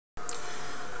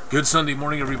Good Sunday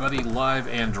morning, everybody, live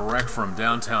and direct from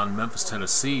downtown Memphis,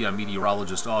 Tennessee. I'm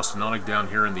meteorologist Austen Onek down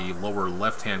here in the lower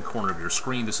left-hand corner of your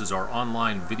screen. This is our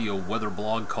online video weather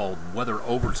blog called Weather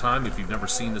Overtime. If you've never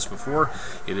seen this before,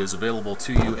 it is available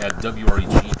to you at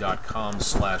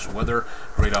WREG.com/weather.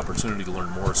 Great opportunity to learn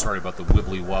more. Sorry about the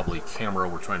wibbly-wobbly camera.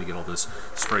 We're trying to get all this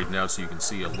straightened out so you can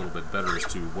see a little bit better as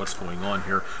to what's going on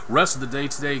here. Rest of the day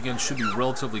today, again, should be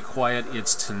relatively quiet.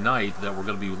 It's tonight that we're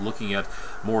going to be looking at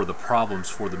more of the problems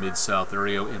for the Mid-South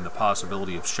area and the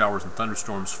possibility of showers and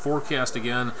thunderstorms. Forecast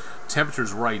again,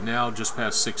 temperatures right now just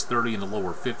past 6:30 in the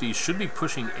lower 50s. Should be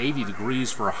pushing 80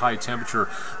 degrees for a high temperature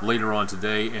later on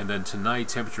today, and then tonight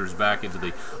temperatures back into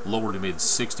the lower to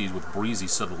mid-60s with breezy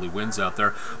southerly winds out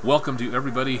there. Welcome to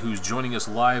everybody who's joining us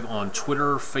live on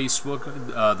Twitter, Facebook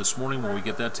this morning when we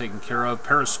get that taken care of,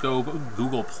 Periscope,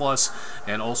 Google+,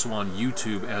 and also on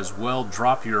YouTube as well.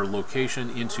 Drop your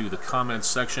location into the comments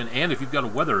section, and if you've got a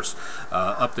weather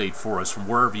update for us from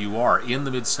wherever you are in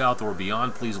the Mid-South or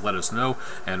beyond, please let us know,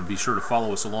 and be sure to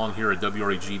follow us along here at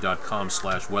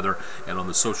WREG.com/weather and on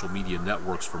the social media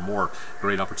networks for more.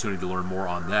 Great opportunity to learn more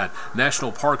on that.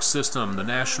 National Park System, the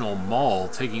National Mall,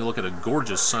 taking a look at a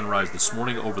gorgeous sunrise this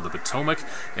morning over the Potomac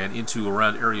and into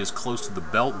around areas close to the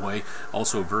Beltway.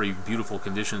 Also very beautiful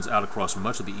conditions out across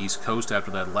much of the East Coast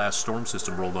after that last storm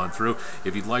system rolled on through.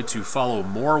 If you'd like to follow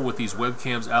more with these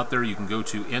webcams out there, you can go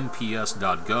to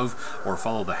nps.gov or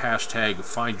follow the hashtag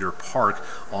 #FindYourPark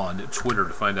on Twitter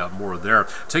to find out more there.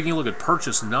 Taking a look at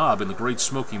Purchase Knob in the Great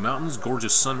Smoky Mountains.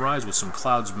 Gorgeous sunrise with some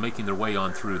clouds making their way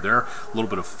on through there. A little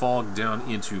bit of fog down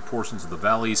into portions of the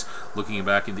valleys, looking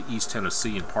back into East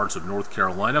Tennessee and parts of North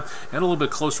Carolina. And a little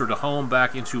bit closer to home,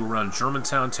 back into around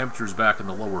Germantown. Temperatures back in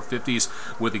the lower 50s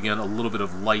with, again, a little bit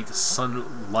of light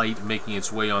sunlight making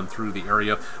its way on through the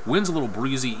area. Winds a little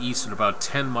breezy east at about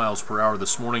 10 miles per hour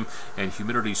this morning, and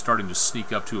humidity starting to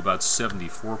sneak up to about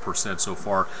 74% so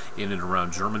far in and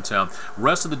around Germantown.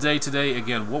 Rest of the day today,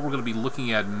 again, what we're going to be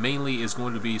looking at mainly is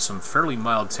going to be some fairly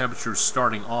mild temperatures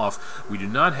starting off. We do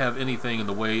not have anything in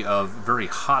the way of very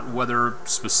hot weather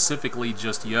specifically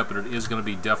just yet, but it is going to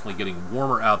be definitely getting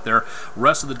warmer out there.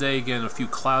 Rest of the day, again, a few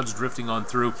clouds drifting on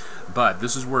through, but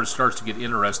this is where it starts to get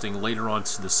interesting later on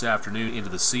this afternoon into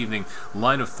this evening.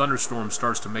 Line of thunderstorms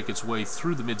starts to make its way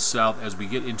through the Mid-South as we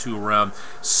get into around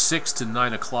 6 to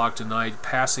 9 o'clock tonight,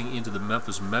 passing into the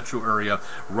Memphis metro area.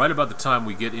 Right about the time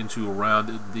we get into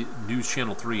around the News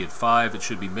Channel 3 at 5, it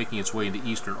should be making its way into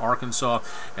eastern Arkansas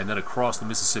and then across the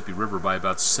Mississippi River by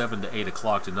about 7 to 8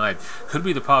 o'clock tonight. Could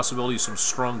be the possibility of some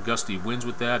strong gusty winds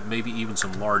with that, maybe even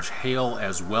some large hail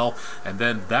as well, and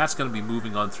then that's going to be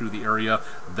moving on through the area.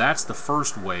 That's the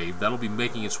first wave. That'll be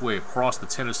making its way across the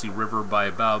Tennessee River by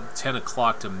about 10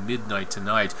 o'clock to midnight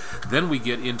tonight. Then we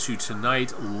get into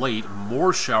tonight late,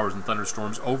 more showers and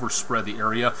thunderstorms overspread the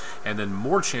area, and then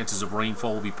more chances of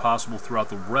rainfall will be possible throughout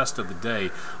the rest of the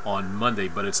day on Monday.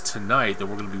 But it's tonight that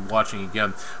we're going to be watching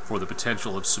again for the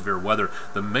potential of severe weather.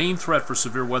 The main threat for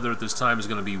severe weather at this time is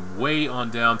going to be way on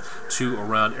down to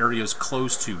around areas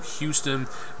close to Houston,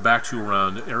 back to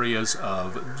around areas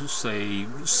of, say,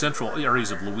 central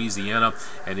areas of Louisiana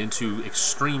and into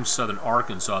extreme southern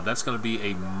Arkansas. That's going to be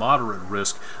a moderate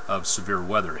risk of severe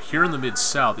weather. Here in the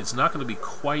Mid-South, it's not going to be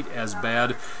quite as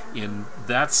bad in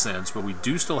that sense, but we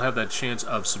do still have that chance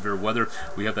of severe weather.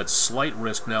 We have that slight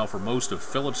risk now for most of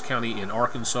Phillips County in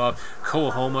Arkansas,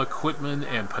 Coahoma, Quitman,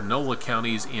 and Panola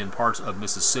counties in parts of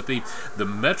Mississippi. The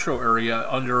metro area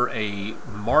under a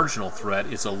marginal threat.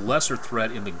 It's a lesser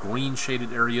threat in the green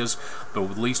shaded areas, but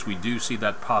at least we do see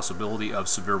that possibility of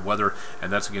severe weather,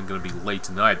 and that's again going to be late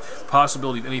tonight.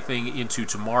 Possibility of anything into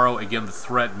tomorrow. Again, the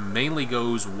threat mainly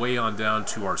goes way on down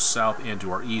to our south and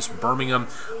to our east. Birmingham,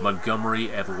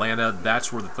 Montgomery, Atlanta,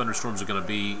 that's where the thunderstorms are going to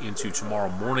be into tomorrow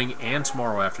morning and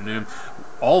tomorrow afternoon.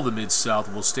 All the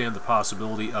Mid-South will stand the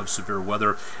possibility of severe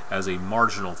weather as a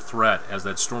marginal threat, as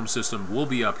that storm system will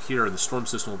be up here and the storm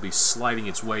system will be sliding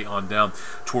its way on down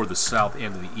toward the south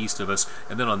and to the east of us.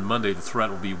 And then on Monday, the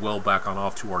threat will be well back on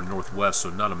off to our northwest,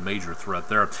 so not a major threat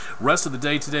there. Rest of the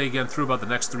day today, again, through about the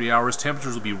next 3 hours,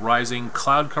 temperatures will be rising,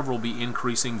 cloud cover will be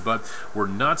increasing, but we're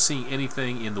not seeing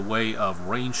anything in the way of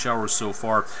rain showers so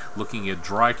far, looking at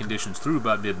dry conditions through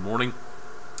about mid-morning.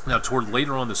 Now, toward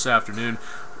later on this afternoon,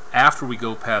 after we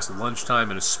go past lunchtime,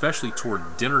 and especially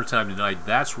toward dinner time tonight,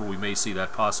 that's where we may see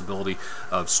that possibility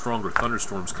of stronger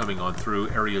thunderstorms coming on through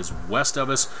areas west of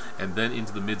us and then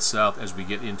into the mid-south as we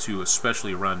get into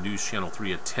especially around News Channel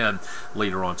 3 at 10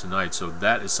 later on tonight. So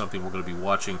that is something we're going to be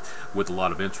watching with a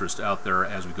lot of interest out there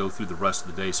as we go through the rest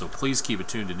of the day. So please keep it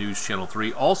tuned to News Channel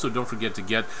 3. Also, don't forget to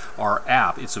get our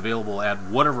app. It's available at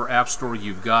whatever app store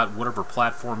you've got, whatever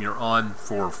platform you're on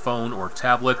for phone or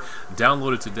tablet.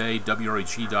 Download it today,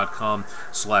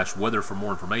 WREG.com/weather for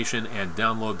more information, and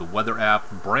download the weather app.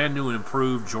 Brand new and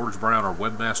improved. George Brown, our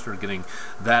webmaster, getting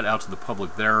that out to the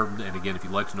public there. And again, if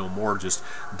you'd like to know more, just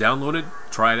download it,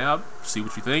 try it out, see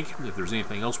what you think. If there's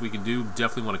anything else we can do,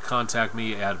 definitely want to contact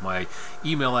me at my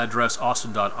email address,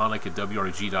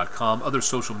 austen.onek@WREG.com. Other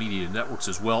social media networks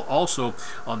as well. Also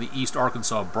on the East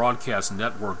Arkansas Broadcast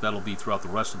Network. That'll be throughout the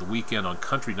rest of the weekend on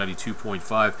Country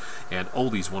 92.5 and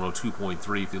Oldies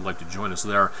 102.3 if you'd like to join us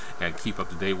there and keep up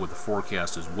to date with the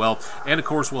forecast as well. And of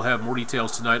course, we'll have more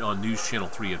details tonight on News Channel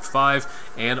 3 at 5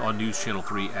 and on News Channel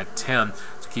 3 at 10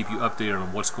 to keep you updated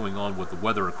on what's going on with the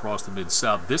weather across the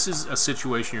Mid-South. This is a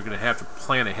situation you're going to have to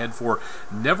plan ahead for.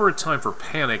 Never a time for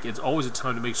panic. It's always a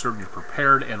time to make certain you're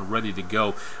prepared and ready to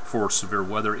go for severe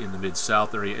weather in the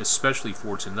Mid-South area, especially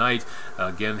for tonight.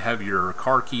 Again, have your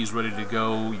car keys ready to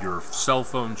go, your cell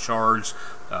phone charged.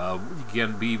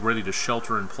 Again, be ready to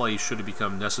shelter in place should it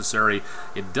become necessary.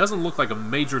 It doesn't look like a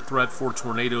major threat for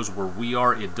tornadoes where we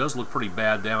are. It does look pretty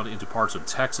bad down into parts of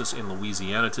Texas and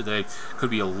Louisiana today. Could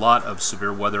be a lot of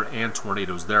severe weather and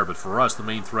tornadoes there, but for us, the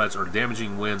main threats are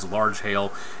damaging winds, large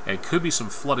hail, and could be some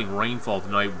flooding rainfall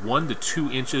tonight, 1 to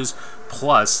 2 inches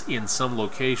plus in some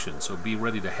locations. So be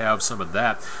ready to have some of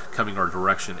that coming our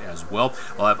direction as well.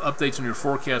 I'll have updates on your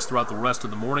forecast throughout the rest of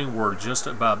the morning. We're just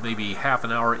about maybe half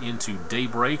an hour into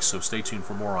daybreak, so stay tuned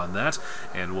for more on that,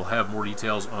 and we'll have more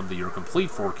details on your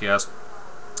complete forecast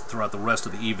throughout the rest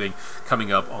of the evening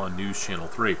coming up on News Channel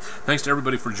 3. Thanks to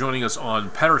everybody for joining us on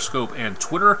Periscope and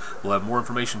Twitter. We'll have more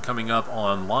information coming up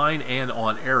online and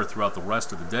on air throughout the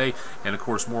rest of the day, and of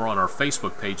course more on our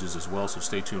Facebook pages as well, so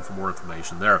stay tuned for more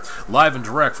information there. Live and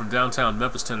direct from downtown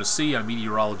Memphis, Tennessee, I'm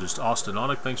meteorologist Austen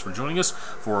Onek. Thanks for joining us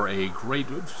for a great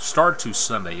start to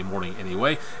Sunday morning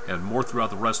anyway, and more throughout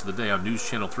the rest of the day on News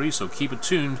Channel 3, so keep it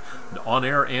tuned on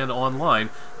air and online,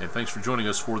 and thanks for joining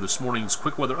us for this morning's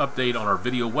quick weather update on our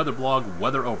video weather blog,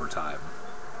 Weather Overtime.